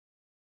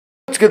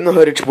good in the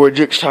hood? It's your boy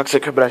Jukes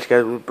Toxic coming at you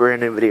guys with a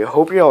brand new video.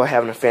 Hope you all are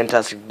having a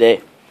fantastic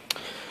day.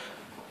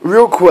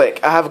 Real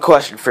quick, I have a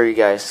question for you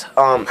guys.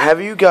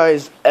 Have you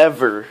guys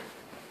ever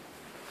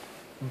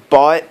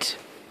bought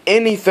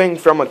anything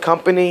from a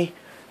company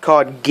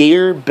called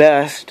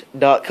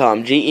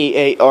GearBest.com?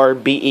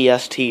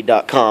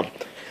 GearBest.com.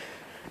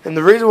 And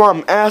the reason why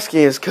I'm asking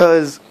is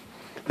because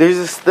there's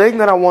this thing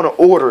that I want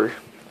to order,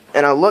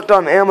 and I looked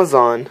on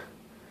Amazon,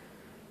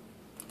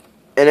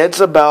 and it's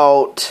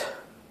about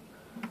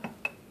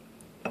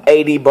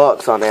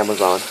 $80 on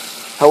Amazon.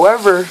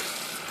 However,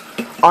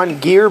 on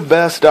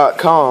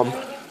GearBest.com,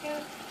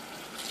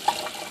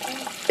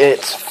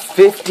 it's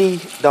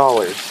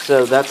 $50.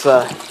 So that's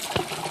a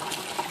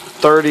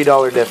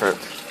 $30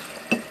 difference.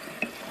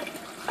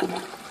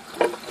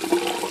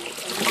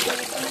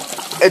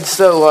 And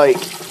so, like,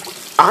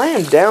 I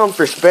am down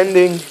for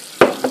spending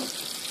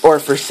or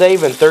for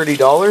saving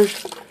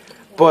 $30,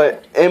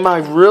 but am I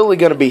really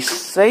going to be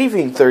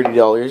saving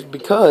 $30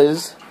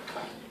 because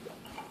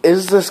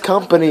is this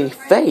company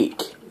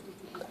fake?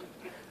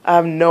 I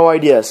have no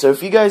idea. So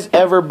if you guys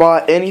ever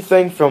bought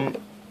anything from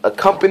a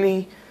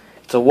company,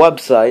 it's a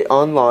website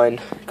online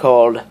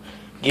called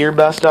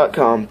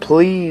GearBest.com,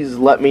 please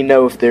let me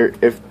know if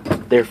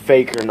they're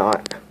fake or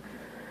not.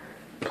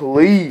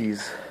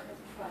 Please.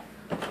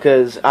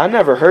 Because I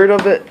never heard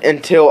of it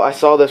until I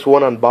saw this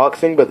one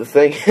unboxing, but the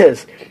thing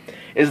is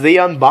the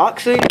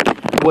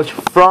unboxing was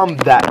from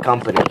that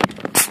company.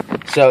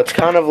 So it's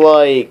kind of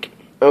like,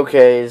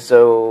 okay,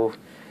 so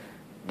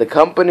the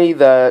company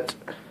that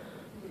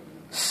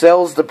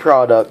sells the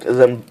product is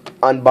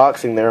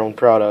unboxing their own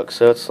product.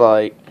 So it's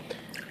like,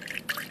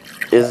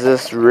 is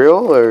this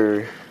real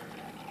or...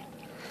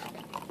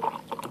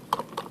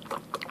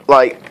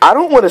 Like, I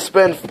don't want to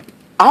spend...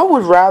 I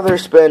would rather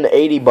spend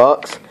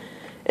 $80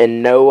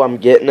 and know I'm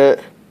getting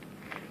it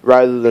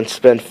rather than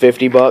spend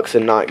 $50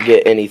 and not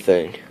get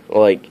anything.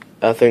 Like,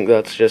 I think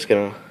that's just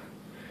gonna...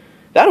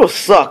 That'll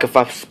suck if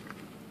that's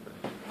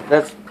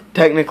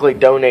technically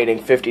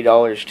donating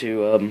 $50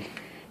 to,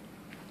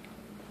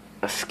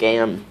 a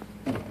scam.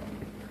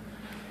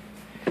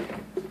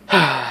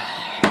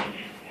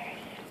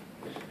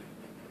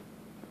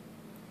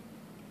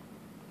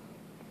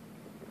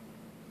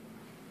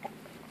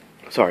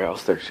 Sorry, I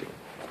was thirsty.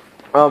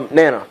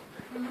 Nana.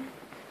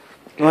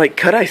 Like,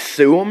 could I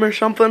sue them or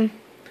something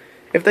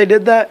if they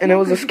did that and it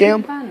was a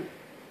scam?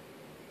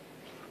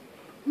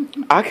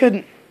 I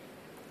couldn't.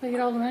 They get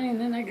all the money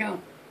and then they go.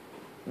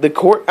 The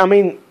court, I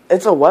mean,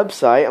 it's a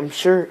website. I'm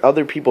sure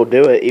other people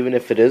do it, even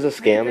if it is a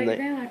scam. And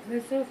they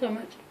sell so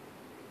much.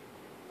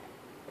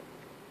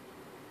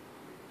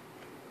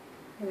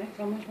 They make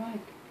so much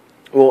money.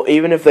 Well,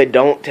 even if they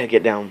don't take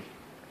it down,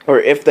 or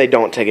if they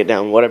don't take it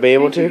down, would I be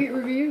able to? Get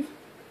reviews?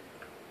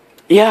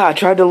 Yeah, I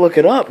tried to look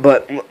it up,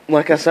 but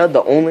like I said,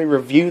 the only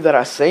review that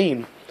I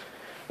seen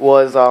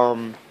was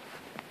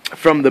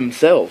from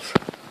themselves.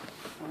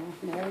 Oh,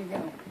 there you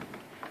go.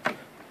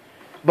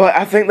 But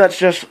I think that's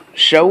just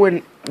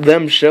showing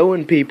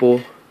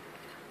people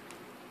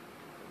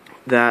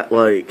that,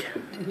 like,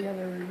 Yeah,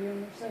 they're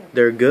reviewing themselves.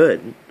 they're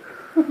good.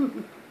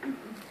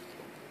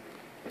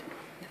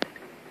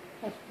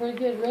 That's a pretty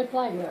good red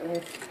flag right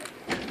there.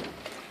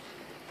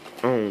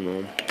 I don't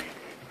know.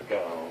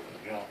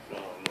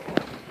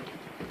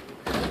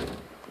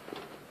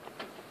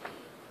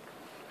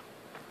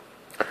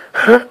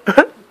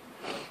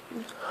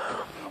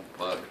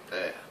 Bug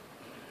that.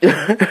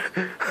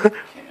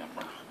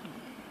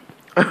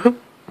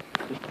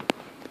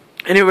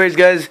 Anyways,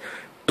 guys,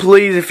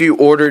 please, if you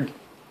ordered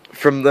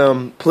from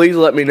them, please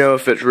let me know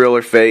if it's real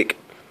or fake.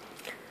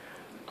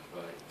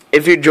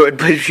 If you enjoyed,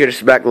 please be sure to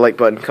smack the like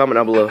button, comment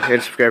down below,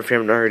 and subscribe if you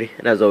haven't already.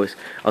 And as always,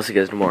 I'll see you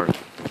guys tomorrow.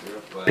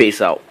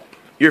 Peace out.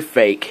 You're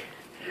fake.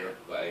 You're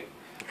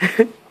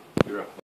fake.